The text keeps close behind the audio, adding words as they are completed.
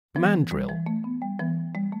Mandrill.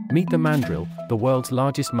 Meet the mandrill, the world's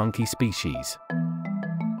largest monkey species.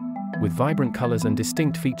 With vibrant colors and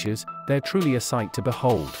distinct features, they're truly a sight to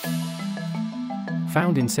behold.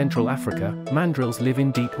 Found in Central Africa, mandrills live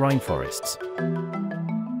in deep rainforests.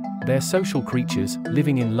 They're social creatures,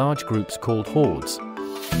 living in large groups called hordes.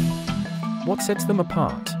 What sets them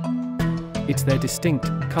apart? It's their distinct,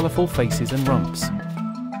 colorful faces and rumps.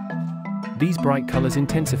 These bright colors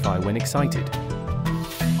intensify when excited.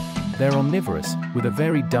 They're omnivorous, with a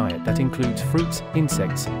varied diet that includes fruits,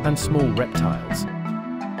 insects, and small reptiles.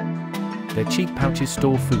 Their cheek pouches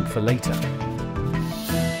store food for later.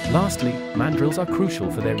 Lastly, mandrills are crucial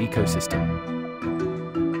for their ecosystem.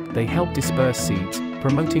 They help disperse seeds,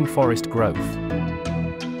 promoting forest growth.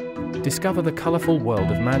 Discover the colorful world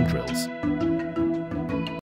of mandrills.